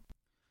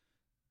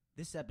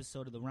This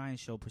episode of The Ryan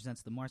Show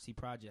presents the Marcy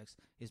Projects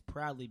is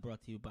proudly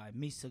brought to you by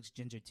Ruste Juxx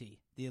Ginger Tea,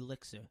 the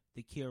Elixir,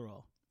 the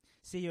Cure-All.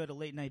 Say you're at a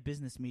late-night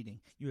business meeting.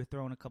 You were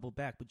throwing a couple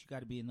back, but you got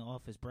to be in the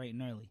office bright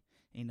and early.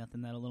 Ain't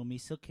nothing that a little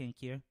Ruste Juxx can't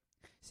cure.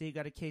 Say you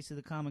got a case of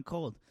the common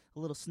cold, a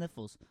little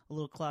sniffles, a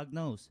little clogged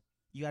nose.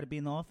 You got to be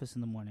in the office in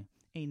the morning.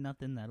 Ain't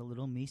nothing that a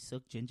little Ruste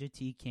Juxx Ginger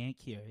Tea can't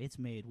cure. It's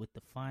made with the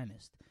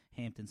finest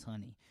Hampton's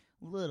honey.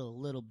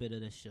 Little bit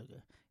of the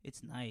sugar.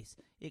 It's nice.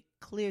 It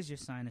clears your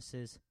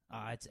sinuses.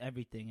 It's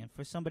everything. And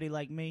for somebody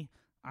like me,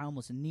 I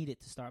almost need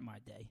it to start my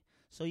day.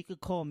 So you could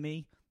call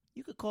me,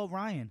 you could call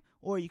Ryan,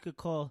 or you could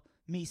call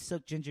Ruste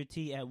Juxx Ginger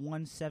Tea at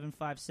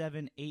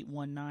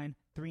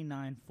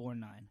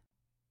 1-757-819-3949.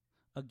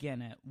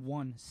 Again, at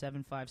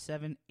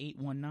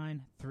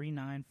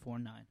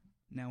 1-757-819-3949.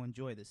 Now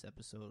enjoy this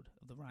episode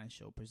of The Ryan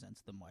Show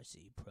presents the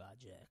Marcy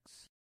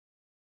Projects.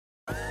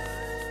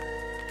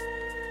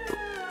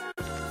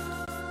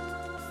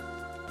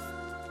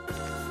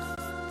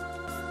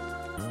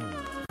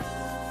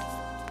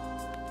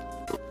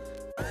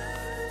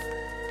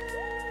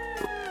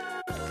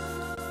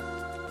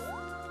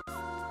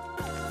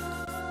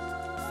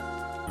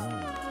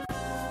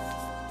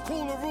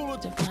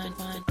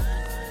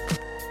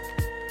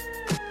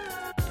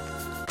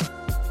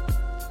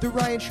 The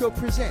Ryan Show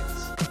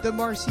presents The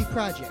Marcy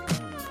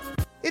Project.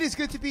 It is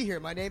good to be here.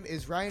 My name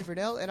is Ryan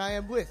Vernell, and I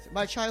am with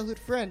my childhood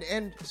friend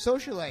and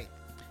socialite,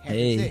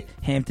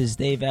 Hampton's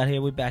Dave out here.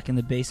 We're back in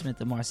the basement,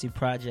 The Marcy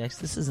Projects.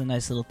 This is a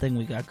nice little thing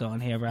we got going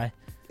here, right?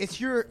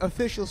 It's your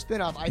official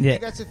spinoff. I think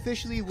that's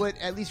officially what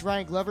at least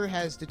Ryan Glover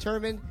has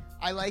determined.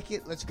 I like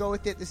it. Let's go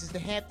with it. This is the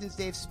Hampton's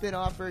Dave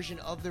spinoff version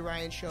of The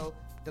Ryan Show,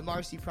 The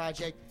Marcy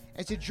Project.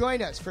 And to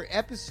join us for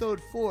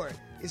episode 4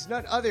 is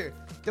none other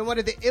than one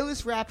of the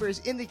illest rappers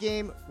in the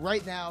game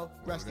right now,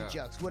 Ruste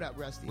Juxx. What up,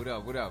 Rusty? What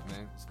up,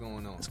 man? What's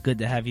going on? It's good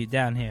to have you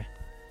down here.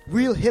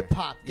 Real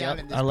hip-hop down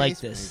in this I like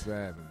basement. this. Thanks for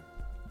having me.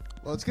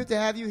 Well, it's good to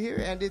have you here,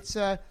 and it's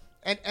and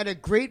a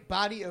great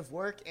body of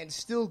work and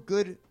still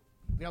good,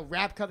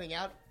 rap coming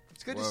out.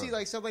 It's good to see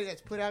like somebody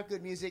that's put out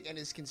good music and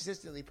is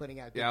consistently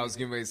putting out good music. I was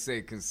getting ready to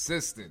say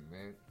consistent,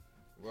 man.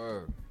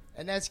 Word.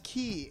 And that's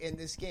key in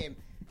this game.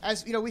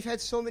 As you know, we've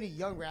had so many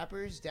young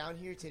rappers down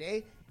here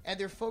today, and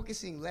they're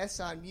focusing less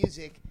on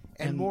music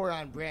and more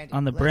on branding.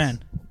 On the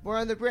brand. More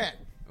on the brand.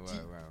 Wow.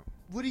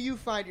 What do you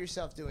find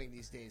yourself doing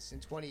these days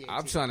in 2018?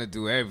 I'm trying to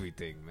do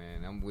everything,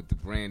 man. I'm with the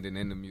branding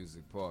and the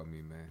music part of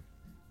me, man.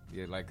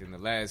 Yeah, like in the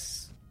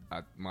last,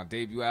 my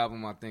debut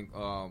album, I think,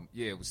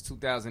 it was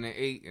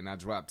 2008, and I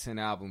dropped 10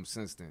 albums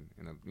since then,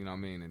 in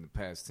the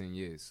past 10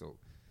 years, so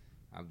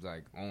I'm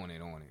like on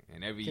it.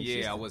 And every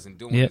year I wasn't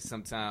doing it.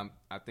 Sometime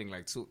I think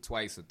like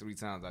twice or 3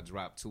 times I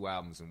dropped 2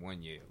 albums in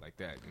 1 year, like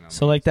that.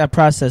 So like that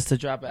process to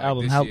drop an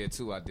album. This year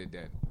too, I did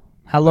that.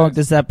 How long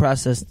does that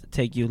process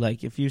take you?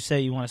 Like if you say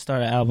you want to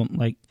start an album,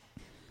 like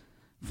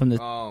from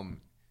the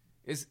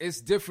it's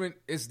different.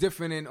 It's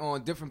different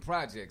on different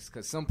projects.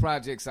 Cause some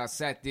projects I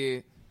sat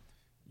there,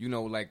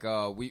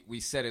 we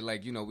said it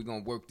like we're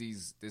gonna work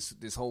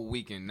this whole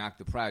week and knock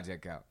the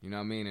project out. You know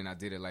what I mean? And I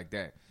did it like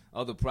that.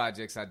 Other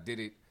projects I did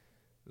it.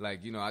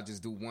 Like, I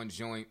just do one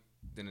joint,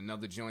 then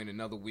another joint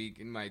another week.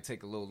 It might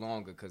take a little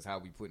longer because how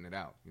we putting it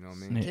out. You know what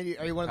I mean?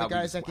 Are you one of the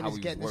guys that can just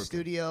get in the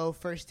studio,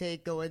 first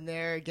take, go in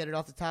there, get it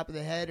off the top of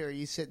the head, or are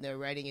you sitting there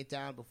writing it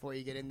down before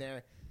you get in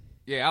there?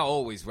 Yeah, I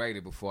always write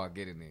it before I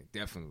get in there,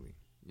 definitely.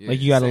 Yeah,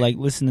 like you got to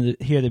listen to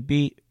hear the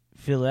beat,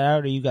 feel it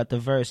out, or you got the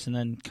verse and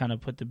then kind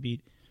of put the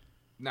beat?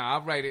 Nah,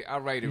 I write it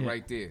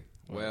right there,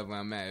 wherever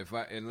I'm at.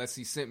 Unless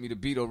he sent me the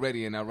beat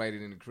already and I write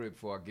it in the crib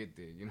before I get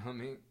there. You know what I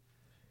mean?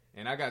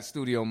 And I got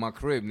studio in my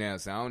crib now,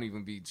 so I don't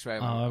even be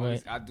traveling. Oh,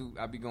 right.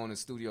 I be going to the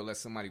studio unless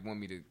somebody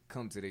want me to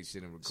come to their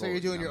shit and record. So you're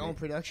doing your own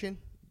production?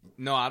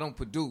 No, I don't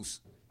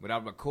produce, but I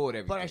record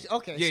everything.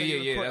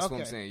 Yeah. That's what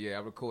I'm saying. Yeah, I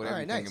record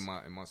everything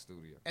in my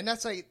studio. And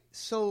that's like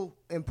so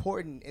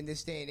important in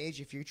this day and age.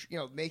 If you're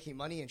making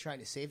money and trying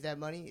to save that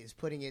money, is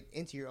putting it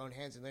into your own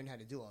hands and learn how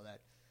to do all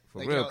that. For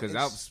real,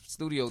 because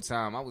studio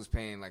time, I was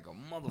paying like a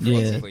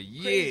motherfucker for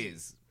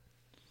years.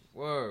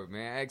 Word,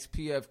 man.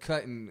 XPF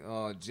Cutting,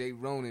 Jay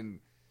Ronan.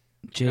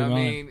 Jay Ronan. I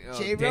mean?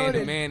 Jay Dan Ronan.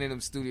 the Man in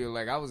them studio.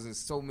 Like, I was in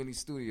so many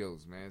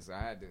studios, man, so I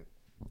had to.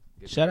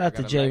 Shout out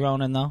to Jay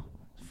Ronan, though.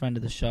 Friend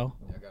of the show.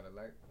 Y'all got a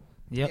light?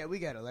 Yep. Yeah, we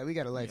got a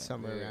light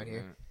somewhere around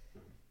here. Man.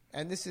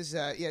 And this is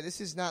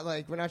not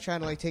like, we're not trying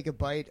to like take a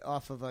bite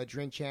off of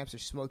Drink Champs or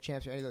Smoke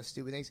Champs or any of those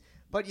stupid things.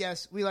 But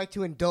yes, we like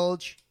to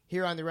indulge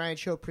here on The Ryan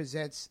Show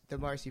presents the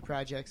Marcy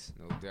Projects.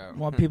 No doubt.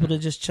 Want people to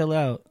just chill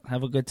out,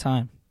 have a good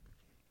time.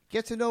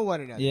 Get to know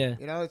one another. Yeah.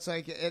 It's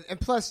like, and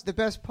plus the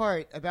best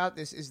part about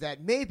this is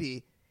that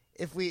maybe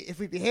if we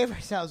behave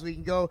ourselves, we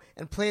can go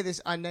and play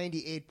this on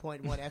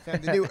 98.1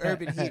 FM, the new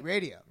Urban Heat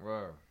Radio.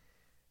 Wow.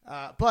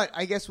 But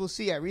I guess we'll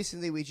see.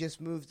 Recently we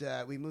just moved.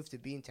 We moved to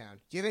Beantown.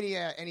 Do you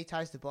have any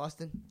ties to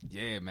Boston?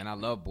 Yeah, man. I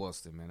love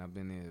Boston, man. I've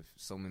been there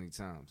so many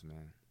times,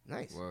 man.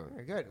 Nice. Word.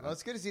 Very good. Well,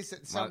 it's good to see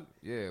some.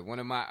 One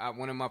of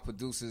my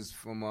producers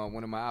from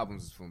one of my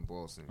albums is from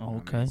Boston.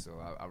 Oh, okay. So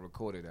I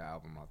recorded an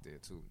album out there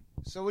too.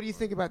 So what do you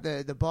think about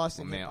the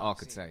Boston? My man,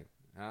 Archetype.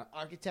 Huh?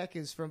 Architect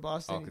is from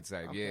Boston?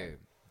 Architect, okay.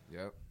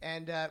 Yeah. Yep.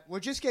 And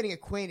we're just getting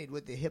acquainted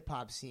with the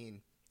hip-hop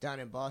scene down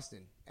in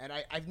Boston. And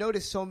I've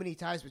noticed so many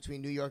ties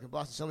between New York and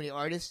Boston. So many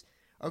artists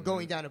are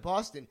going down to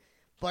Boston.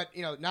 But,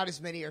 not as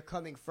many are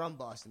coming from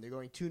Boston. They're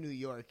going to New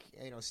York.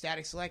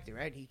 Static Selector,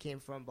 right? He came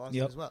from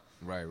Boston as well.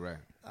 Right.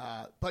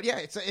 But, yeah,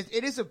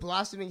 it is a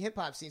blossoming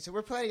hip-hop scene. So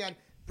we're planning on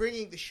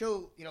bringing the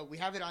show, we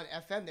have it on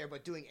FM there,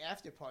 but doing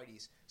after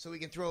parties. So we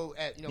can throw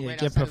at, right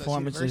get outside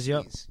performances, of those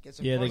universities.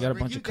 Yeah, they got a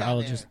bunch of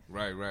colleges.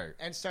 Right.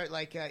 And start,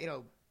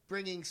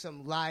 bringing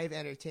some live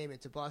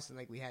entertainment to Boston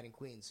like we had in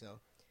Queens. So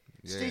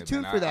stay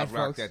tuned for that, I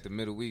rocked folks. at the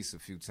Middle East a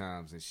few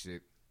times and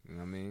shit. You know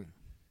what I mean?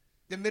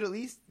 The Middle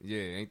East? Yeah,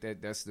 ain't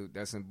that's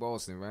in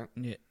Boston, right?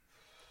 Yeah,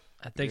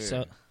 I think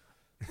so.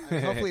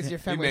 Hopefully it's your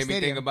Fenway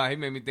Stadium. He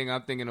made me think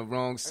I'm thinking the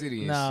wrong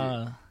city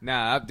and shit.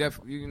 Nah, I've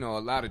definitely, a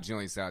lot of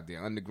joints out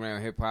there.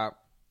 Underground hip hop.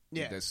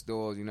 Yeah. That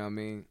stores, you know what I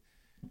mean?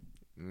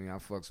 I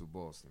fucks with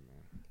Boston,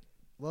 man.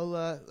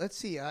 Well, let's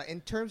see.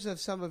 In terms of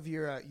some of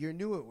your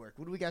newer work,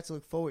 what do we got to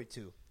look forward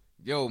to?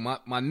 Yo,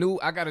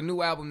 I got a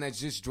new album that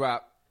just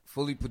dropped,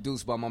 fully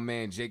produced by my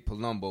man Jake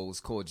Palumbo. It's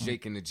called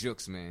Jake and the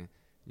Juxx, man.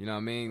 You know what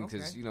I mean?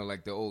 Because,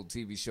 like the old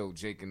TV show,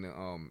 Jake and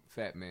the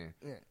Fat Man.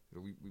 Yeah.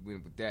 We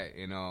went with that.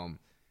 And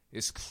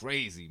it's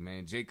crazy,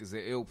 man. Jake is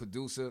an ill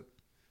producer.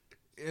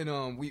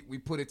 And we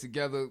put it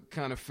together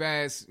kind of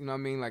fast, you know what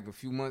I mean? Like a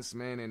few months,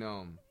 man. And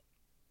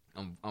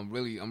I'm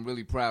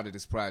really proud of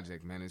this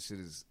project, man. This shit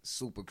is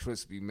super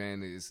crispy,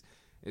 man.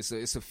 It's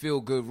a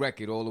feel good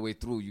record all the way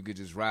through. You could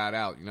just ride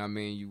out, you know what I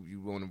mean?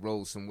 You on the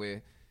road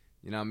somewhere,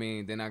 you know what I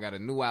mean? Then I got a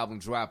new album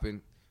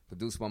dropping,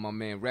 produced by my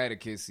man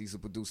Radicus. He's a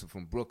producer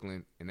from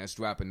Brooklyn, and that's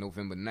dropping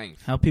November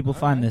 9th. How people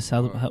find this?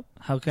 How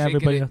can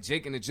everybody?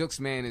 Jake and the Juxx,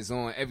 man, is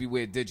on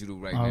everywhere digital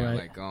right now,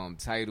 like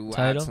Tidal,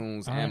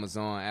 iTunes,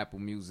 Amazon, Apple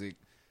Music,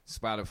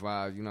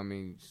 Spotify, you know what I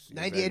mean?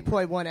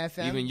 98.1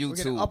 FM. Even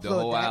YouTube, the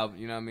whole album,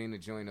 you know what I mean? The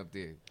joint up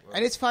there.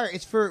 And it's fire.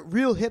 It's for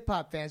real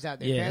hip-hop fans out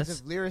there. Yeah,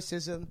 fans of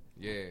lyricism.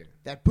 Yeah.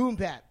 That boom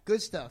bap.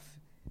 Good stuff.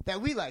 That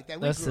we like. That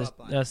we grew up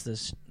on. That's the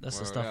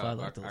stuff I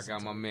like to listen I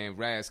got my man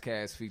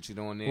Razcast featured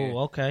on there. Oh,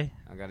 okay.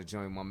 I got to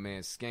join my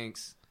man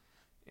Skanks.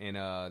 And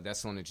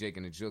that's on the Jake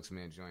and the Juxx,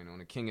 man, joint. On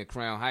the King of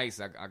Crown Heights,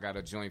 I got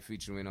a joint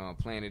featuring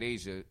Planet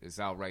Asia. It's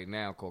out right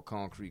now called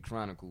Concrete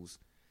Chronicles.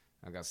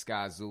 I got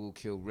Sky Zoo,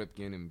 Kill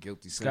Ripken, and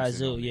Guilty Simpson. Sky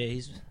Zoo, yeah,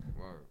 he's...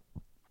 Word.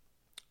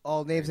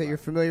 All names that you're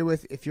familiar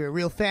with if you're a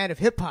real fan of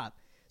hip-hop.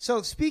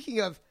 So speaking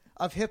of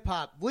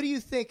hip-hop, what do you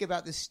think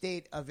about the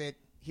state of it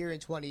here in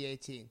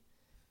 2018?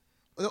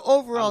 The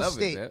overall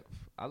state.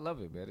 I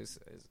love it, man. It's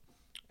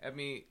I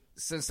mean,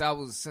 since I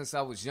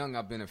was young,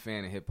 I've been a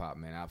fan of hip-hop,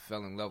 man. I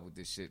fell in love with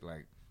this shit,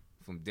 like,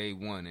 from day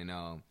one.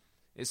 And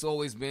it's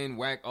always been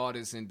whack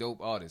artists and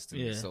dope artists to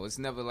me. So it's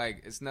never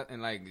like, it's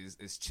nothing like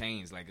it's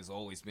changed. Like, it's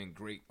always been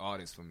great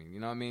artists for me. You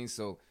know what I mean?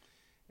 So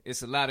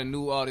it's a lot of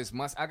new artists.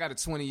 I got a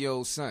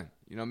 20-year-old son.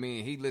 You know what I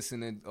mean? He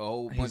listened to a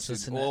whole bunch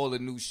of all the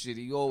new shit.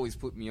 He always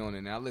put me on it.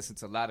 And I listen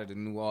to a lot of the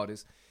new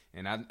artists.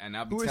 And I be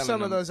Who are telling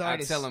some them, of those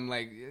artists? I tell them,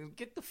 like,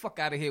 get the fuck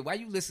out of here. Why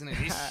you listening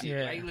to this shit?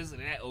 Yeah. Why you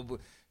listening to that?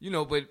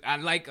 Oh, but I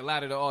like a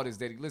lot of the artists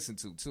that he listened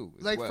to, too.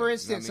 Like, well. for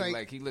instance, you know what I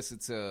mean? Like, he listened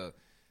to,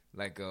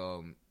 like,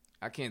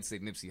 I can't say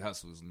Nipsey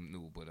Hussle's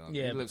new, but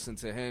he listened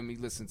to him. He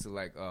listened to,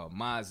 like,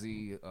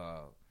 Mozzie,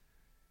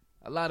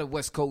 a lot of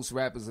West Coast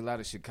rappers, a lot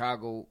of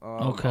Chicago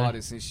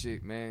artists and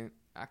shit, man.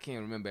 I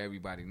can't remember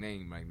everybody's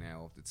name right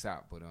now off the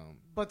top,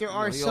 but there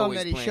are some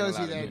that he shows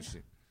you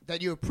that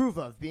you approve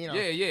of being on.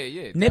 Yeah.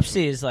 Nipsey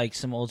definitely. is like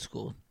some old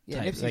school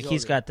type. Nipsey's like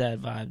he's got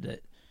that vibe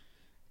that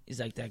he's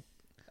like that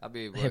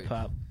hip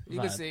hop. He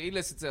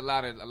listened to a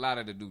lot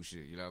of the new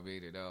shit. You know what I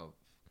mean? And,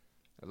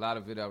 a lot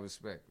of it I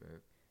respect, man.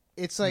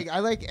 It's like I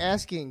like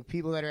asking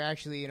people that are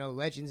actually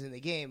legends in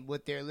the game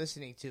what they're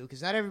listening to,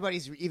 because not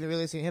everybody's even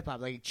really listening to hip hop.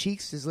 Like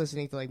Cheeks is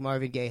listening to like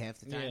Marvin Gaye half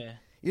the time. Yeah.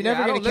 You're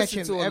never gonna catch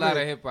him. I don't listen to a lot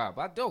of hip hop.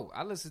 I don't.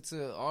 I listen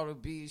to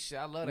R&B shit.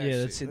 I love that shit.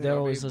 Yeah, that's it. They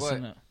always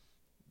listen to.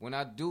 When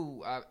I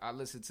do, I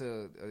listen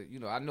to,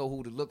 I know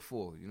who to look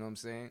for. You know what I'm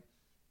saying?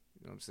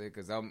 You know what I'm saying?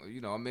 Because I'm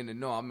in the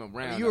know. I'm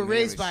around. You were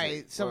raised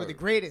by some of the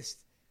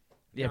greatest.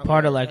 Yeah,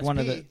 part of like one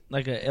of the,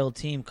 like a L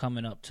Team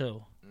coming up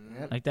too.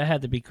 Mm-hmm. Like that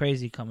had to be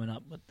crazy coming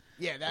up. But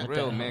yeah, that's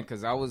real, man.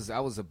 Because I was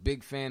a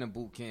big fan of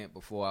Boot Camp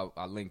before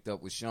I linked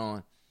up with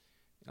Sean.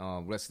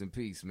 Rest in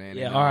peace, man.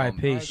 Yeah, and,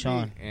 R.I.P.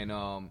 Sean. And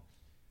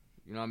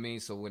you know what I mean?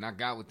 So when I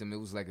got with them, it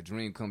was like a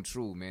dream come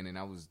true, man. And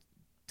I was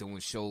doing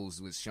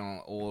shows with Sean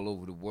all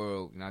over the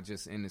world, not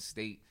just in the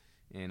state,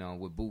 and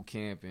with Boot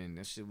Camp, and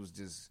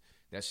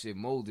that shit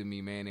molded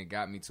me, man, and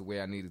got me to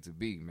where I needed to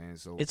be, man.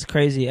 So it's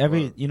crazy.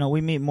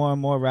 We meet more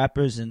and more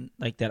rappers, and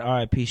like that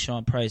R.I.P.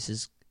 Sean Price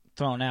is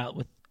thrown out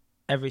with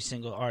every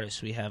single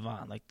artist we have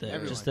on, like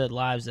just the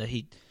lives that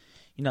he,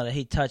 that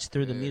he touched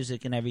through the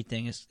music and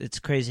everything. It's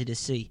crazy to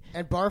see.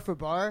 And bar for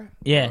bar,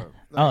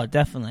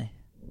 definitely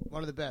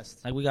one of the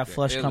best. Like we got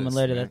Flush coming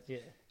later.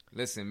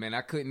 Listen, man,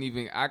 I couldn't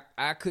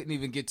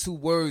even get 2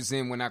 words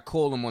in when I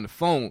call him on the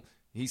phone.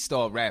 He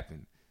start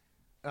rapping.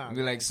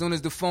 Be like, as soon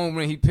as the phone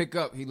ring, he pick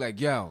up. He like,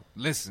 yo,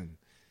 listen,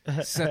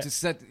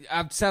 such.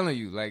 I'm telling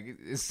you, like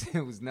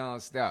it was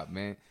nonstop,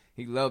 man.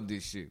 He loved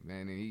this shit,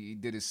 man, and he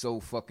did it so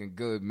fucking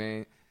good,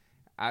 man.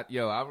 I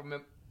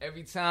remember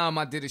every time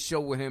I did a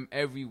show with him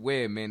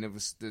everywhere, man.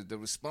 The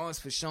response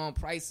for Sean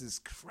Price is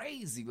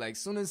crazy. Like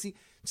soon as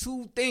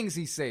two things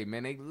he say,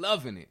 man, they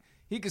loving it.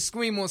 He could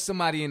scream on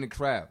somebody in the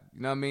crowd,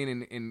 you know what I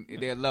mean, and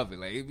they'll love it.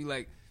 Like he'd be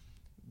like,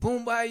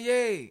 "Boom, bye,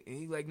 yay," and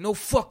he like, "No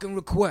fucking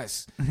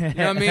requests," you know what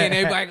I mean? And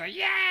everybody go,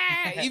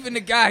 "Yeah!" Even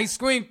the guy he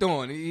screamed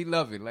on, he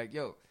loved it. Like,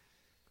 yo,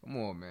 come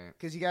on, man.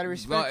 Because you got to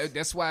respect.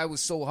 That's why it was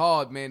so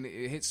hard, man.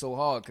 It hit so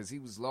hard because he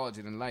was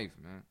larger than life,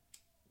 man.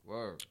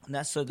 Word. And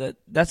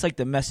that's like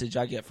the message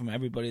I get from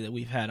everybody that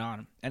we've had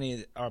on any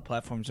of our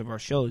platforms of our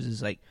shows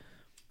is like,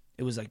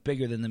 it was like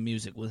bigger than the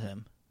music with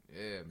him. Yeah,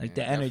 man, like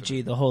the energy,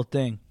 definitely. the whole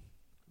thing.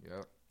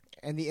 Yep.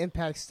 And the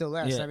impact still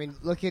lasts. Yeah. I mean,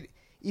 look at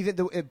even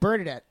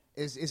Bernadette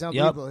is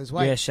unbelievable. His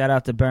wife. Yeah, shout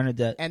out to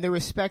Bernadette. And the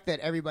respect that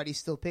everybody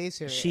still pays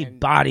her. She and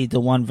bodied the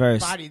one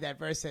verse. Bodied that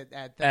verse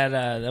at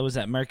that was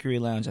at Mercury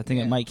Lounge. I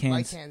think at Mike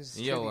Hand's.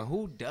 Yo, and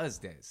who does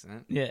that,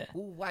 son? Yeah.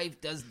 Who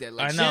wife does that?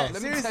 Like, I know. Shit,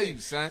 let me tell you,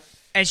 son.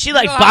 And she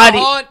like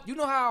bodied. You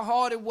know how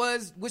hard it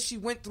was what she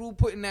went through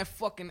putting that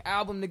fucking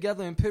album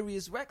together,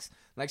 Imperious Rex?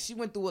 Like she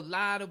went through a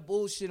lot of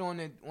bullshit on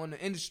the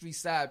industry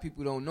side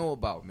people don't know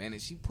about, man.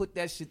 And she put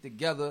that shit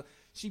together.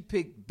 She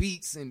picked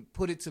beats and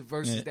put it to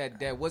verses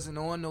that wasn't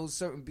on those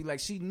certain beats.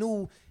 Like she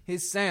knew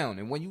his sound.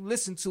 And when you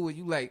listen to it,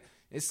 you like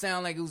it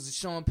sound like it was a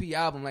Sean P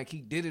album, like he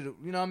did it,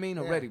 you know what I mean,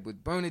 already.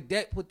 But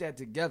Bernadette put that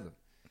together.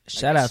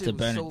 Shout out to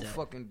Bernadette. So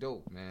fucking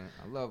dope, man.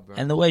 I love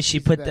Bernadette. And the way she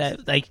put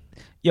that, like,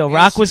 yo,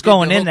 Rock was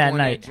going in that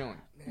night.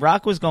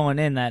 Rock was going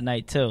in that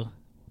night too,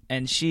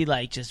 and she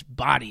like just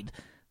bodied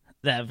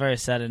that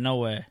verse out of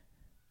nowhere.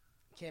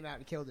 Came out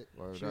and killed it.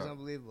 She was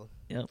unbelievable.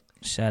 Yep.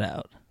 Shout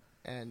out.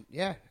 And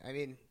yeah, I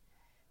mean,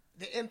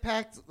 the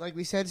impact, like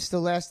we said,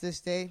 still lasts this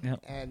day.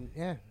 Yep. And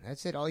yeah,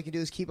 that's it. All you can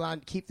do is keep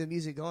the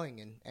music going,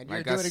 and you're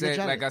like doing I a said, good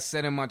job. like I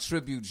said in my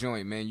tribute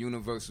joint, man,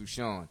 Universal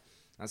Sean.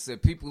 I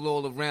said people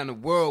all around the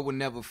world will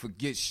never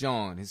forget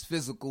Sean. His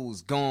physical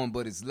is gone,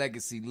 but his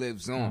legacy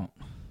lives on.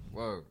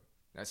 Word.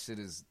 That shit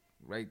is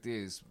right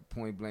there. It's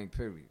point blank,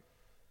 period.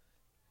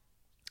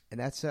 And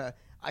that's, I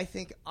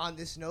think, on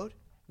this note,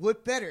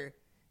 what better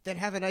than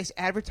have a nice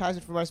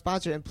advertisement from our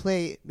sponsor and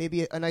play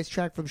maybe a nice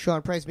track from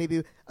Sean Price,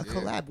 maybe a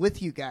collab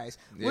with you guys.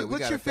 Yeah,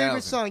 what's your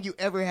favorite song you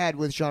ever had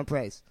with Sean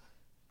Price?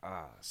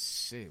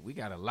 Shit. We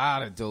got a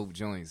lot of dope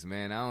joints,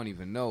 man. I don't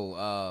even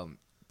know.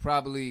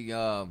 Probably,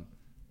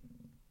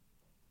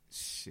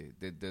 shit.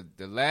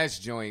 The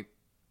last joint,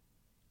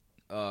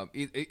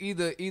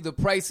 either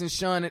Price and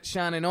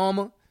Shining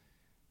Armor,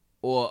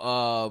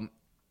 or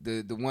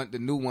the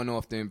new one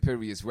off the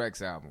Imperious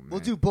Rex album. Man. We'll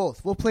do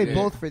both. We'll play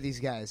both for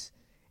these guys.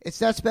 It's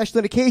that special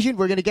an occasion.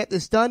 We're going to get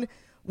this done.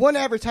 One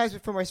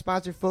advertisement from our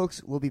sponsor,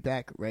 folks. We'll be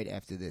back right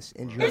after this.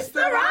 Enjoy. It's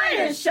the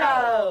Ryan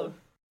Show.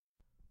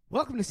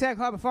 Welcome to Sag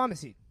Harbor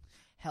Pharmacy.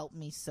 Help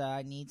me, sir.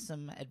 I need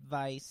some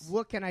advice.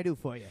 What can I do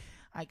for you?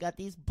 I got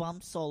these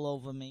bumps all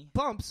over me.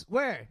 Bumps?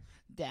 Where?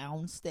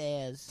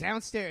 Downstairs.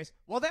 Downstairs.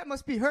 Well, that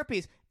must be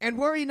herpes. And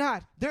worry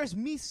not. There's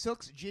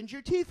Suxx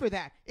ginger tea for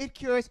that. It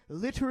cures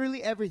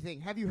literally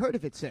everything. Have you heard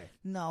of it, sir?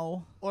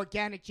 No.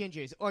 Organic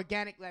gingers,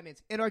 organic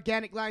lemons, and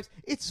organic limes.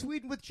 It's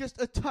sweetened with just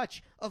a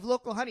touch of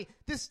local honey.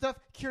 This stuff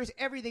cures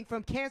everything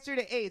from cancer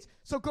to AIDS.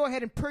 So go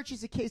ahead and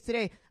purchase a case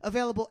today.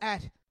 Available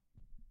at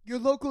your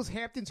local's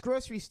Hampton's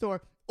grocery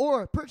store,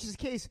 or purchase a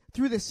case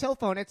through the cell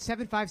phone at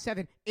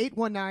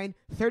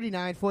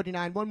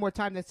 757-819-3949. One more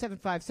time, that's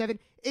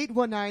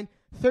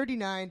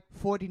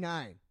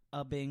 757-819-3949.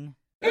 Bing.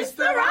 It's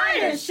the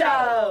Ryan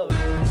Show.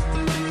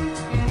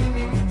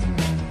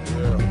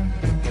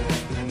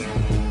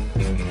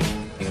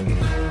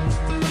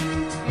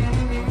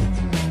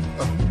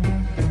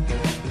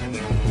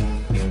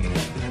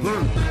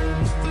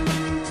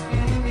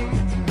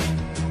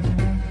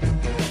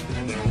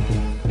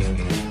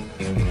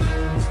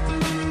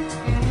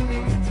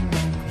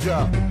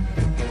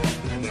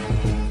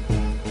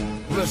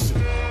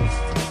 Listen,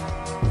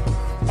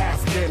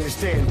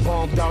 Afghanistan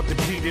bombed out,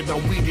 depleted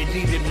on weeded,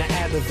 needed the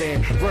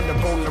Ativan. Run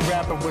up on the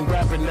rapper when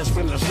rapping, that's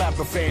when I slap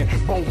a fan.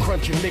 Bone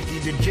crunching Mickey,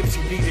 the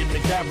gypsy needed the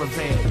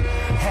caravan.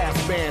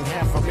 Half man,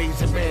 half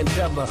amazing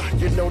Mandela.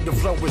 You know the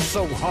flow is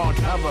so hard,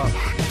 hella.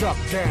 Duck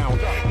down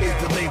is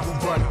the label,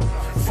 but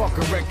fuck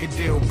a record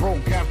deal.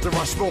 Broke after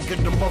I smoke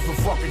in the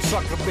motherfucking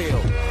sucker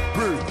bill.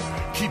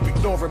 Keep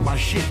ignoring my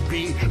shit,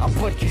 B. I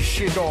punch your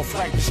shit off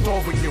like the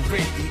story you're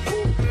ready.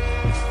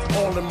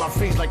 All in my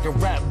face like a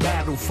rap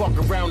battle. Fuck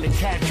around and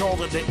catch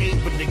all of the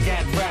ape with the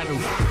gat rattle.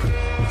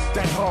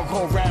 That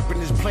hardcore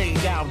rapping is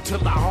played out till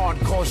the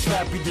hardcore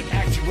slappy that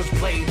actually was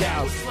played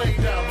out.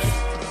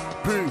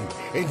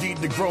 Indeed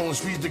the grown,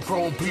 squeeze the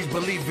chrome. Please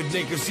believe it,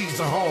 nigga, seize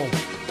a home.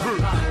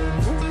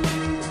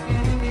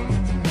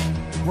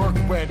 Work,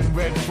 red,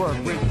 work,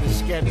 with the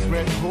scat,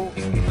 red, who?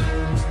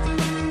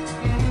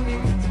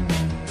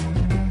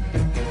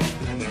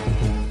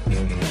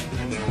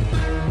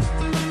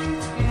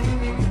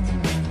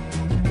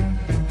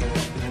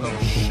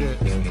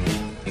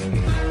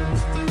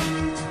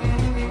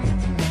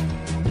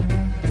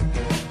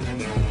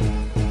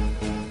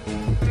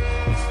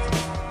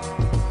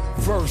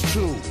 verse 2.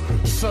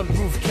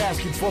 Sunroof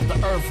casket for the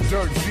earth,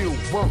 dirt view.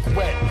 Work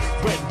wet,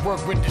 wet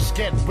work with the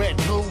sket, wet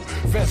glue.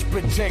 Vest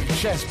protect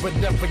chest, but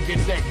never your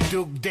neck.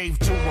 Duke Dave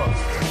tour.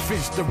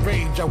 Fist the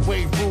rage, I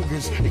wave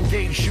Rugers.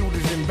 Engage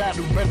shooters in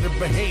battle, better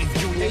behave,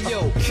 Junior. Hey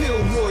yo,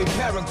 Kilroy,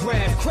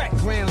 paragraph, crack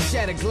ground,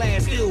 shatter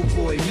glass, ill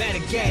boy,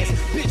 matter gas,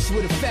 bitch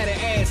with a fatter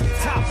ass,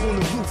 top on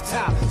the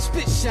rooftop,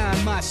 spit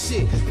shine my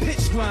shit,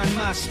 pitch grind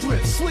my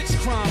strip, switch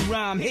crime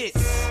rhyme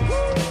hits.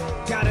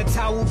 Got a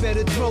towel,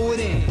 better throw it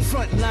in.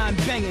 Front line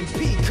banging,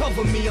 P,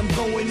 cover me, I'm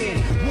going in.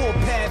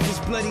 Warpath is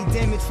bloody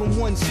damage from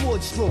one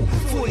sword stroke.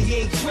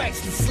 48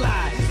 tracks to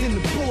slide, then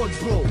the board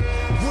broke.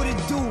 What it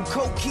do,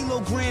 coke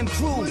kilogram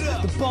crew.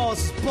 The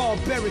bars is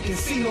barbaric and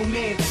see no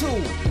man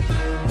too.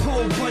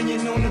 Paul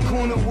Bunyan on the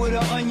corner with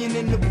an onion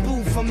in the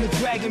booth. I'm the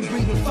dragon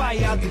breathing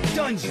fire out the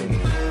dungeon.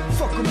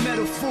 Fuck a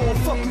metaphor,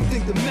 fuck you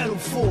think the metal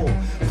for.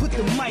 Put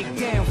the mic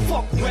down,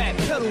 fuck rap,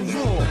 pedal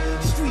raw.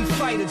 Street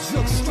fighter,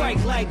 Juxx,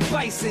 strike like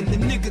bison. The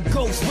nigga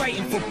ghost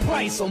writing for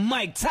Price on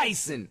Mike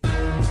Tyson.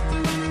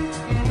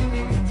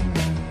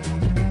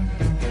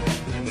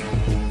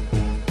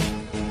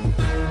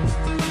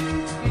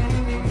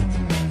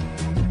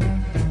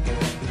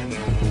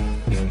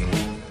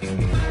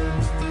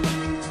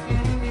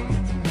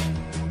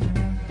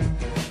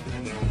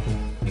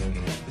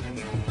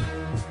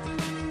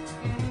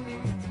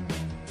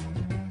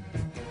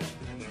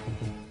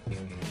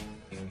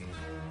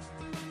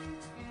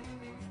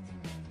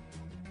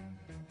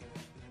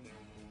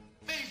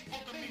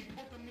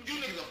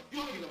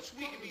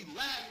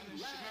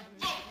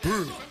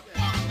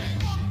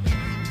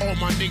 All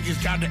my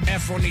niggas got the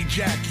F on their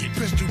jacket.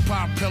 Pistol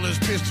pop pillars,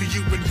 pistol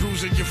you and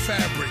bruising your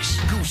fabrics.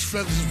 Goose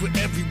feathers were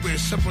everywhere,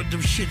 some of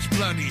them shit's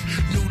bloody.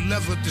 New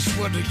leather, the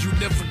sweater, you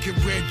never can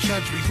wear,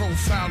 judge me.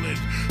 Profiling,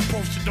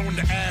 posted on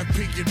the ab,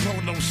 pink and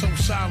polo, so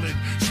solid.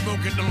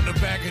 Smoking on the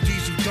bag of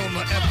diesel,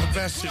 dollar,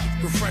 effervescent,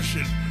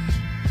 refreshing.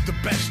 The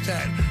best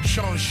at,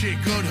 Sean shit,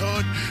 good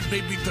hood,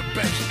 maybe the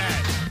best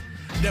at.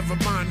 Never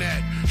mind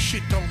that,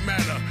 shit don't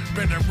matter.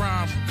 Better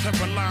rhyme,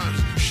 clever lines,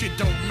 shit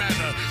don't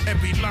matter.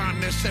 Every line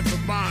that's ever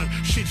mine,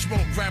 shit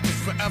smoke rappers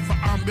forever.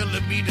 I'm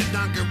millimeter,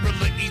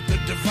 non-gorilla, ether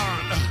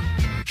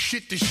divine.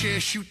 Shit to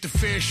share, shoot the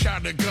fair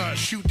shot of gun.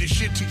 Shoot the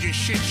shit to your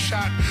shit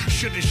shot,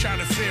 should've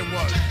shot a fair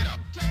one.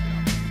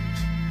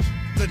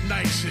 The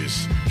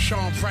nicest,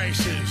 Sean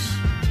Price's.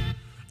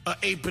 A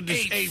ape in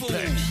this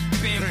apex.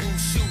 Bamboo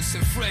shoots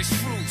and fresh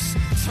fruits.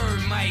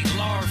 Termite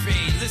larvae,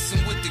 listen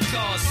what the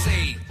gods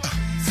say.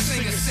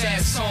 Sing a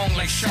sad song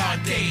like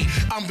Sade.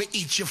 I'ma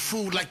eat your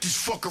food like this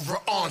fucker a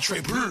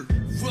entree.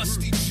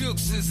 Ruste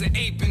Juxx is an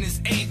ape in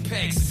his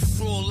apex.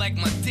 Roll like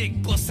my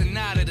dick busting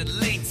out of the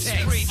latex.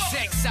 Straight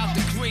sex out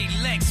the Great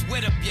Lex,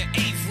 wet up your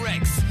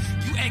Avrex.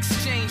 You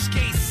exchange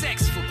gay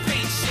sex for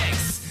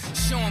paychecks.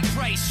 Sean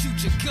Price,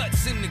 shoot your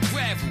guts in the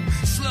gravel.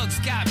 Slugs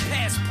got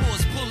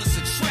passports, bullets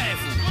of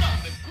travel.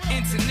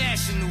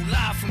 International,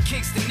 live from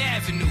Kingston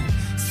Avenue.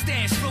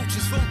 Stash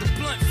roaches, roll the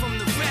blunt from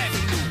the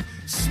revenue.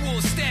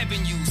 Swore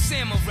stabbing you,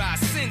 samurai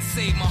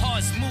sensei. My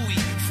heart's muy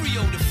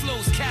frio, the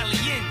flow's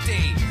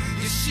caliente.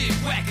 Your shit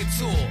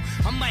whack-a-tour,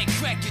 I might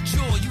crack your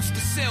jaw. Used to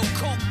sell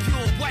coke,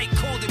 pure white,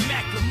 called it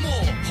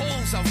Macklemore.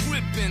 Holes I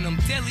rip in them,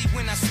 deadly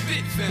when I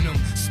spit venom.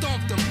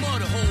 Stomp the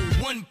mud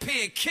hole, one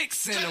pair of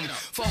kicks in them.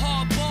 For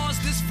hard bars,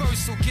 this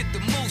verse will get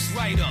the most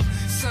right up.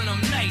 Son, I'm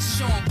nice,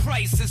 Sean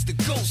Price is the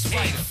ghost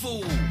writer.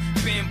 Fool,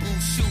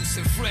 bamboo shoots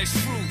and fresh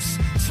fruits.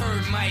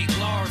 Termite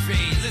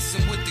larvae,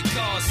 listen what the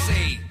gods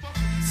say.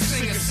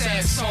 Sing a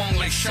sad song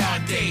like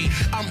Sade.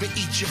 I'ma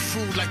eat your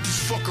food like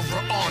this fucker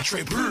a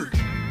entree.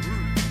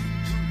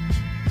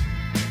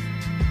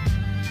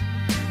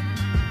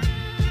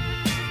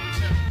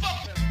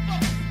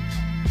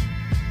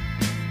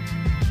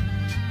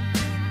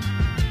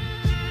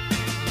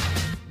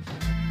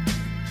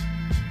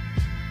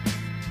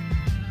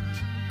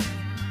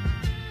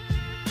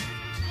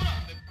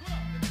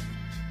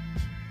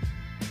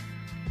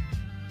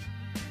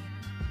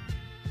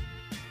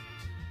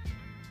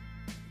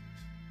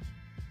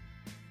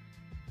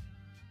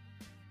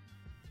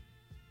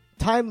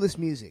 Timeless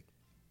music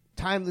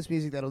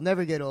that'll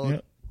never get old.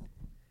 Yep.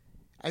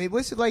 I mean,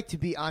 what's it like to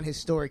be on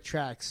historic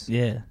tracks?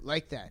 Yeah.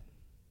 Like that.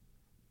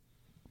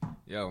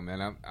 Yo,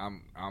 man,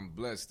 I'm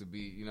blessed to be.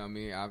 You know what I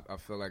mean? I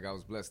feel like I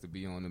was blessed to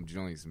be on them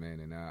joints, man,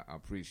 and I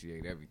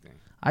appreciate everything.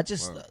 I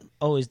just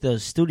always,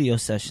 those studio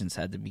sessions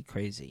had to be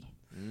crazy.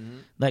 Mm-hmm.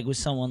 Like with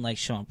someone like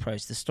Sean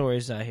Price, the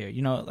stories I hear,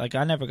 you know, like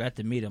I never got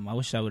to meet him. I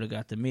wish I would have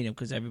got to meet him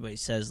because everybody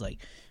says like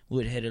we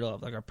would hit it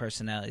off, like our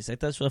personalities. Like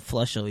that's what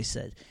Flush always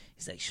said.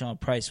 He's like, Sean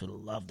Price would have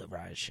loved the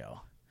Riot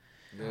Show.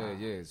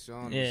 Yeah.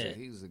 Sean, Yeah.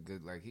 he was a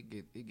good, like he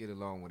get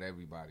along with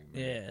everybody,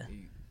 man. Yeah.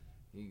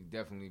 He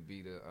definitely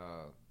be the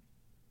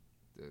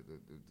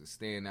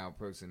standout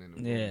person in the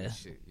room Yeah. and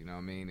shit. You know what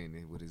I mean?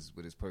 And with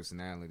his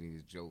personality,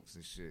 his jokes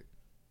and shit,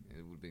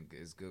 it would have been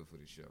it's good for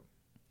the show.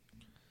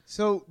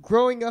 So,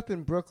 growing up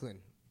in Brooklyn,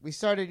 we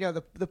started, you know,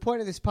 the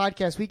point of this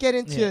podcast, we get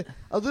into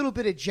a little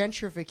bit of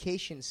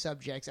gentrification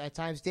subjects at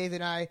times. Dave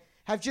and I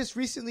have just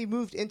recently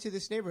moved into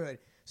this neighborhood.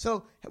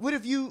 So, what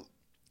have you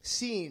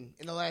seen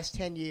in the last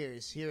 10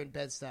 years here in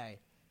Bed-Stuy?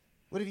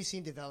 What have you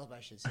seen develop, I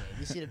should say? Have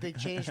you seen a big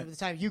change from the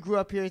time you grew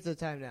up here to the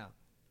time now?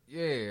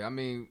 Yeah, I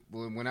mean,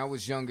 when I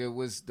was younger, it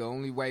was the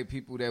only white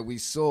people that we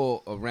saw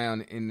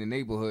around in the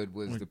neighborhood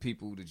was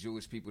the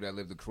Jewish people that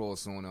lived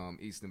across on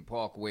Eastern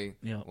Parkway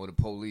or the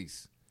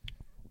police.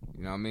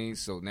 You know what I mean?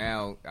 So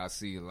now I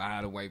see a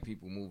lot of white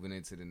people moving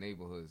into the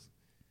neighborhoods,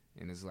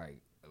 and it's like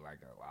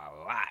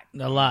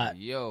a lot.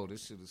 Yo,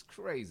 this shit is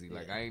crazy.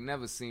 Like, I ain't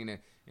never seen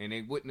it, and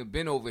they wouldn't have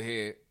been over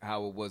here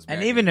how it was back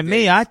and even in to the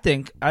me, days. I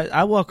think,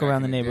 I walk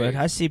around the in the neighborhood,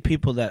 days. I see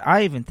people that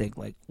I even think,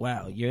 like,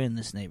 wow, you're in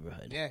this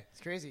neighborhood. Yeah,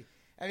 it's crazy.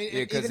 I mean,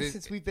 Yeah, even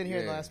since we've been here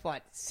in the last,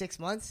 6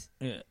 months?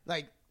 Yeah.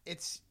 Like,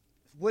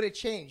 would it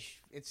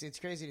change? It's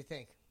crazy to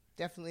think.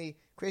 Definitely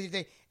crazy to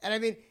think. And I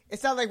mean,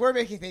 it's not like we're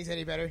making things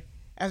any better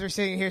as we're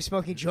sitting here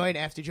smoking joint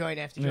after joint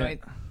after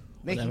joint,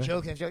 making Whatever.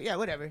 jokes after jokes. Yeah,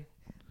 whatever.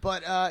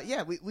 But,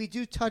 we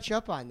do touch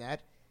up on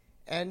that.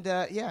 And,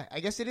 I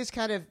guess it is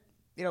kind of,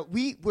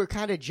 we were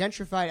kind of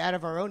gentrified out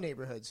of our own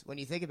neighborhoods when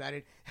you think about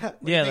it.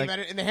 About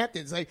it in the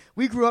Hamptons. Like,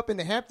 we grew up in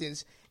the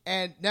Hamptons,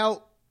 and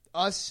now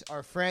us,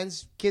 our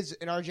friends, kids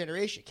in our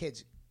generation,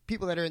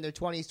 people that are in their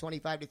 20s,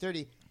 25 to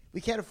 30,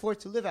 we can't afford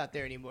to live out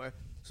there anymore.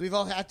 So we've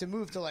all had to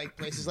move to, like,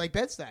 places like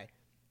Bed-Stuy.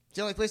 It's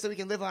the only place that we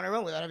can live on our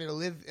own without having to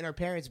live in our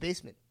parents'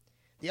 basement.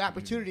 The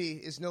opportunity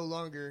is no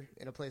longer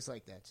in a place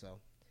like that, so...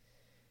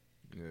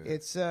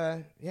 It's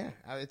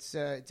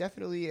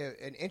definitely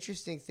an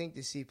interesting thing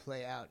to see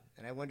play out,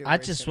 and I wonder. I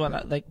just want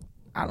to,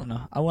 I don't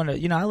know. I want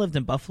to, I lived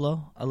in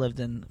Buffalo. I lived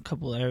in a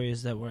couple of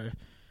areas that were,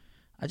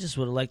 I just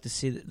would have liked to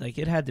see that, like,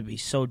 it had to be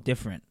so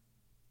different,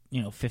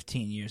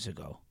 15 years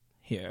ago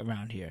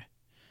around here.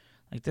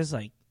 Like, there's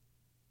like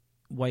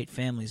white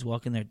families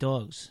walking their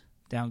dogs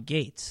down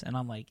gates, and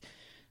I'm like,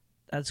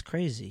 that's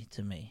crazy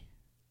to me.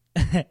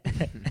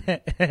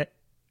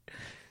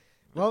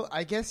 Well,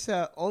 I guess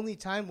only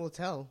time will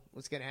tell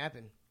what's going to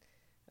happen.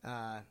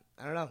 I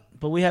don't know.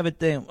 But we have a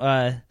thing.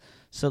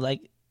 So,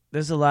 like,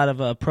 there's a lot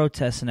of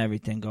protests and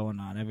everything going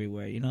on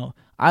everywhere.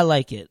 I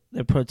like it.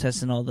 They're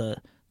protesting all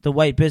the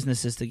white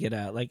businesses to get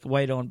out, like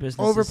white-owned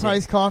businesses.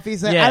 Overpriced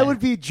coffees. Like, I would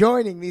be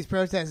joining these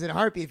protests in a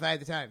heartbeat if I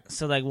had the time.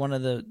 So, like, one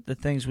of the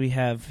things we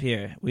have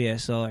here, we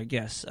asked all our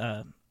guests,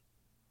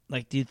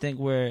 like, do you think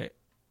we're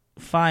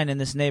fine in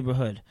this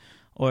neighborhood?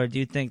 Or do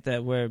you think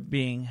that we're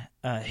being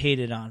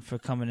hated on for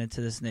coming into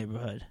this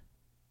neighborhood?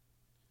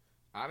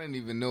 I didn't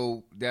even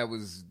know that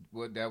was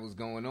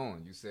going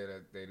on. You said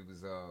that it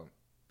was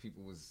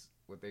people was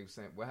what they were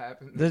saying. What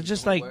happened? There's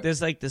just like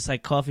there's like this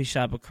like coffee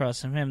shop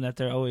across from him that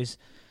they're always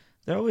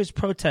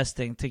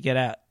protesting to get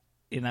out.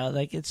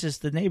 Like, it's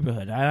just the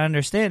neighborhood. I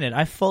understand it.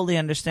 I fully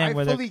understand.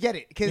 I fully get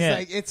it because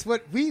like it's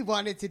what we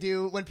wanted to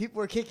do when people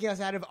were kicking us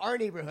out of our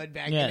neighborhood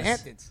back in the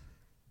Hamptons.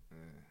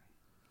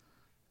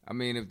 I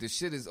mean, if the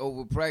shit is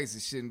overpriced,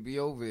 it shouldn't be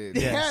over it.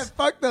 Yeah,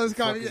 fuck those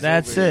coffees.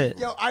 That's it.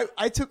 Yo,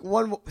 I took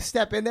one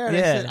step in there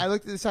and I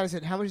looked at the sign and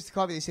said, how much is the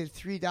coffee? They said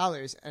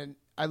 $3. And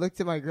I looked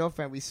at my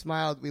girlfriend. We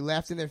smiled. We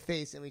laughed in their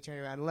face, and we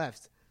turned around and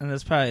left. And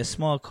that's probably a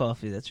small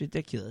coffee. That's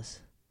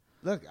ridiculous.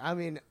 Look, I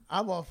mean,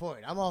 I'm all for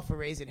it. I'm all for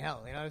raising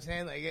hell. You know what I'm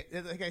saying?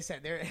 Like I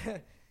said,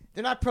 they're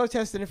not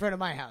protesting in front of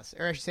my house,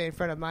 or I should say in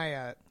front of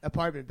my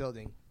apartment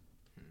building.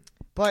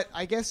 But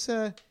I guess,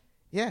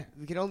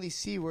 we can only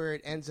see where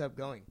it ends up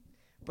going.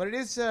 But it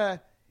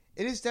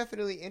is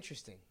definitely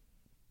interesting.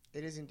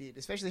 It is indeed,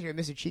 especially hearing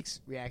Mr. Cheeks'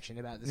 reaction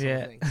about this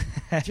whole thing.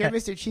 To hear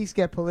Mr. Cheeks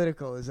get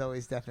political is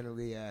always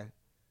definitely a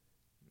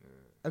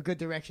good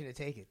direction to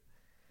take it.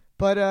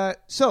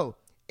 But so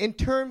in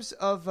terms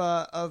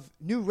of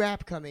new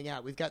rap coming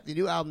out, we've got the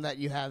new album that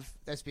you have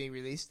that's being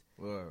released.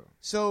 Whoa.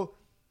 So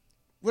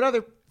what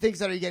other things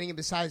that are you getting in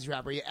besides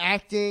rap? Are you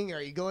acting?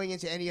 Are you going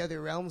into any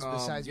other realms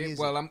besides music?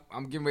 Well,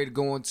 I'm getting ready to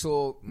go on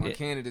tour, my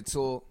Canada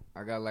tour.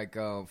 I got like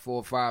 4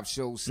 or 5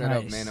 shows set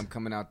up, man. I'm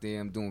coming out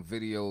there. I'm doing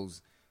videos,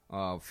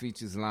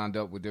 features lined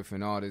up with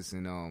different artists,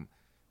 and I'm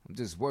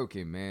just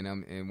working, man.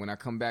 And when I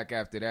come back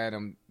after that,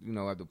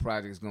 after the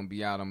project's gonna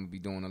be out, I'm gonna be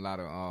doing a lot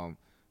of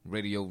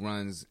radio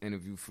runs,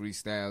 interview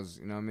freestyles.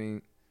 You know what I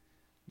mean?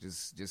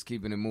 Just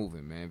keeping it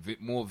moving, man.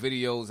 More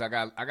videos. I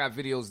got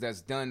videos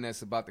that's done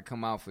that's about to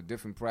come out for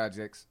different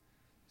projects.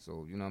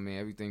 So, you know what I mean?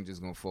 Everything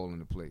just going to fall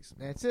into place.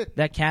 Man. That's it.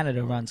 That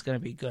Canada run's going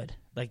to be good.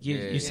 Like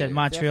you said,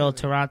 Montreal,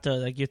 definitely. Toronto,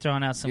 like you're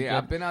throwing out some good.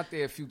 I've been out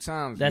there a few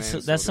times, that's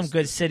man. That's some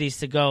good cities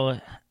to go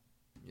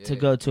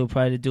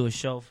probably to do a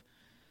show.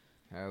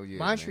 Hell yeah,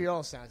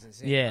 Montreal sounds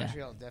insane. Yeah.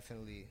 Montreal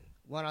definitely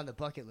one on the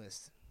bucket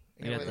list.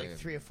 Yeah, like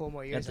 3 or 4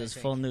 more years. Got those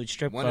full nude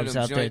strip one clubs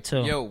out there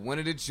too. Yo, one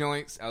of the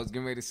joints, I was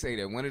getting ready to say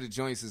that. One of the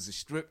joints is a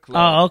strip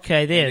club. Oh,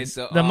 okay. There.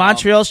 The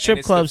Montreal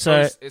strip clubs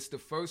are. It's the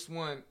first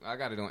one. I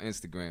got it on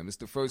Instagram. It's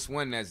the first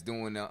one that's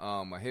doing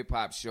a hip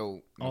hop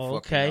show.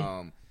 Okay.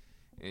 And,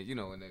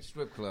 in that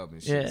strip club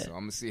and shit. Yeah. So I'm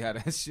going to see how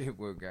that shit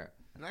work out.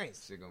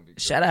 Nice. Shit gonna be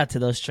good. Shout out to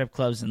those strip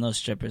clubs and those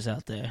strippers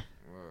out there.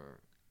 Word.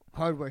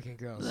 Hardworking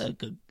girls.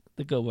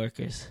 The good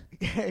workers.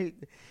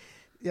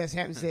 Yes,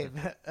 Hampton Dave.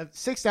 A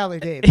 $6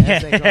 Dave,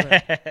 as they call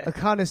it. A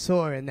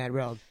connoisseur in that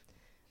realm.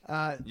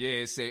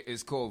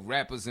 It's called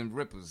Rappers and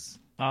Rippers.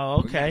 Oh,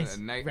 okay. A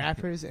night,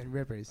 Rappers and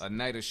rippers. a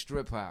night of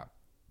strip hop.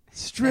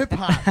 Strip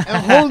hop. A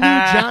whole new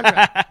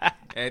genre.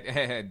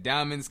 At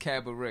Diamonds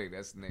Cabaret.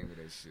 That's the name of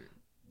that shit.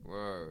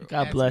 Word.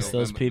 God That's bless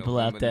those people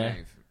out there.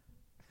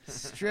 9th.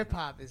 Strip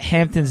hop is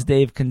Hampton's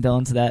Dave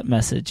condones that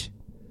message.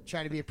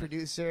 trying to be a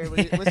producer.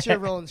 What's your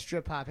role in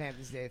strip hop,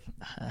 Hampton's Dave?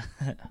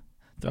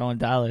 Throwing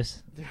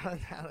dollars.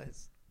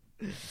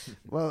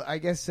 Well, I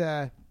guess you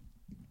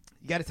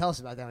got to tell us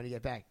about that when you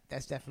get back.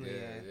 That's definitely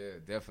Yeah,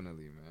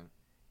 definitely, man.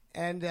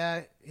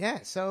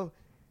 And so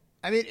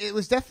I mean, it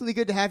was definitely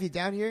good to have you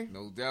down here.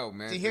 No doubt,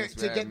 man. To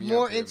get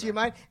more into your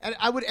mind. And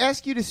I would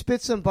ask you to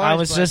spit some bars. I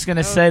was just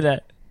gonna say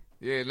that.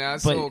 Yeah, nah,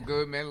 it's all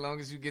good, man. As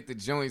long as you get the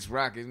joints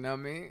rocking, you know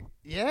what I mean?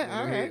 Yeah,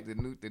 all right.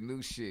 The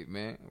new shit,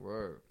 man.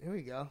 Word. Here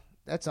we go.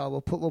 That's all.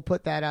 We'll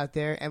put that out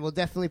there, and we'll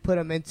definitely put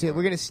them into.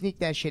 We're gonna sneak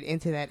that shit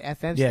into that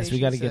FM. Yes, station, we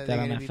got to so get that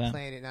on they're gonna FM. be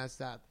playing it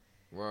nonstop.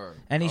 Word.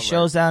 Any All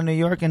shows out in New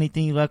York?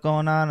 Anything you got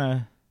going on?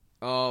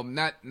 Or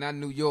not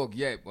New York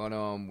yet, but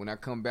when I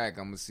come back,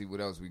 I'm gonna see what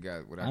else we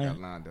got. What I got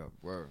lined up.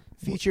 Word.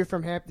 Feature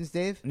from Hampton's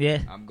Dave. yeah,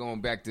 I'm going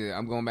back. Got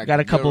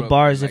to a couple Europe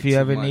bars in if you 2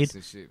 ever months need.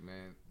 and shit,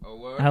 man. Oh,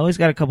 word. I always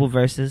got a couple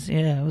verses.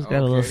 Yeah, I always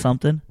got a little Okay.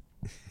 something.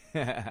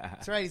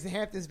 That's right. He's the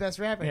Hamptons' best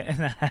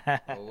rapper.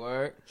 Oh,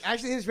 word.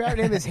 Actually, his rap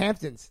name is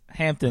Hamptons.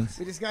 Hamptons.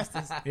 We discussed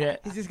this. Yeah,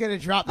 He's just gonna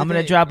drop. I'm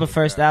gonna drop a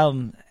first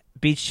album,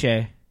 Beach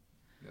Chair.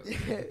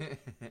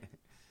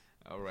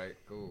 All right,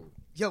 cool.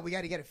 Yo, we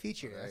got to get a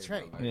feature. That's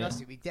right. Yeah.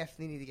 Rusty, we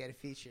definitely need to get a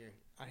feature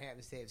on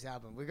Hampton's Dave's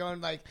album. We're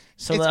going like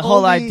So it's the whole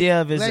only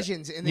idea of is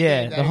legends in the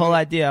game that the are whole gonna-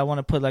 idea. I want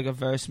to put like a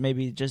verse,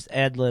 maybe just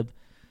ad lib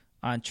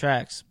on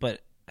tracks,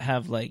 but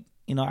have like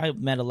I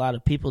met a lot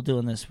of people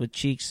doing this with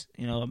Cheeks.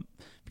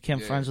 Became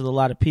friends with a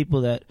lot of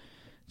people that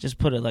just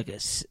put it like a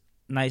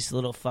nice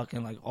little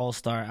fucking like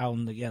all-star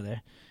album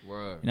together.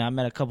 Word. I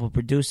met a couple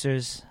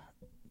producers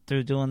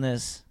through doing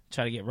this.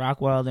 Try to get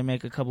Rockwilder to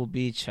make a couple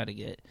beats. Try to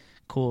get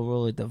Cool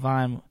Ruler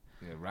Divine.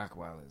 Yeah,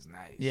 Rockwilder is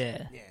nice.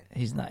 Yeah,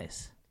 he's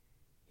nice.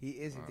 He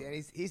is.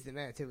 He's the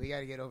man too. We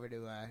got to get over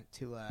to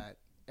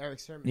Eric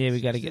Sermon's Yeah,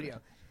 we gotta studio.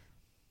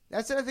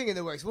 That's another thing in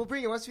the works. We'll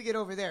bring it once we get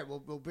over there. We'll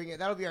bring it.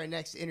 That'll be our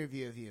next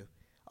interview of you.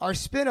 Our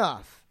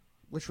spinoff,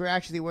 which we're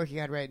actually working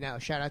on right now.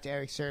 Shout out to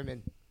Eric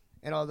Sermon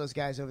and all those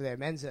guys over there,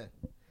 Menza.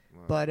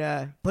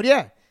 Wow. But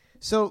yeah.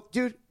 So,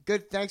 dude,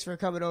 good. Thanks for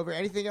coming over.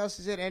 Anything else?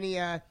 Is it any?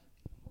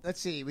 Let's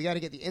see. We got to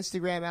get the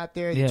Instagram out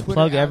there. The Twitter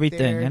plug out everything.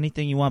 there.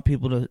 Anything you want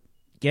people to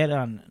get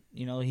on.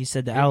 He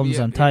said the Hit album's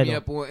me up untitled.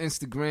 on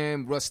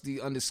Instagram,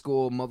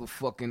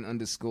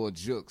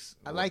 Rusty_Juxx.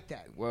 I like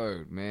that.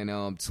 Word, man.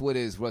 Twitter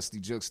is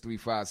Ruste Juxx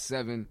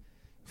 357.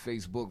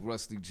 Facebook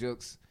Ruste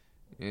Juxx.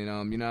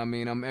 And you know what I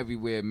mean? I'm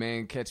everywhere,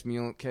 man. Catch me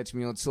on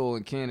tour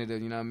in Canada,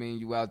 you know what I mean?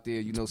 You out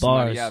there,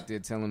 somebody out there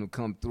telling them to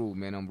come through,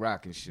 man. I'm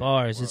rocking shit.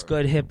 Bars. Word. It's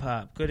good hip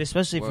hop. Good,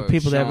 especially for Word.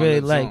 people that Sean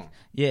really lives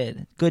like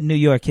on. good New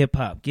York hip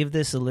hop. Give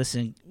this a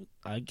listen.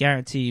 I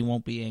guarantee you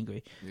won't be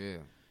angry. Yeah.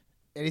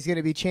 And he's going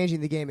to be changing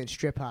the game in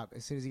strip hop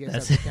as soon as he gets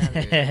That's up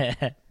to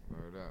Canada.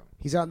 Word up.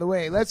 He's on the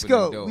way. Let's Put in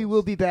go. dose. We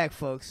will be back,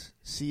 folks.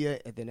 See you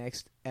at the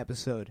next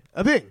episode.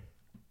 A big.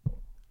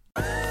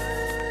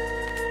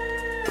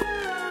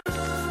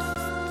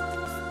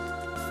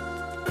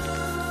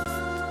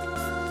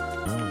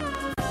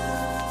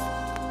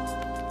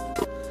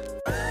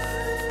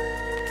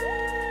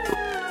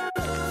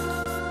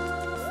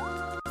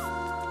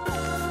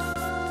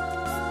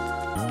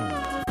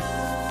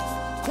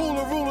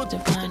 Cooler ruler.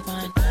 Divine.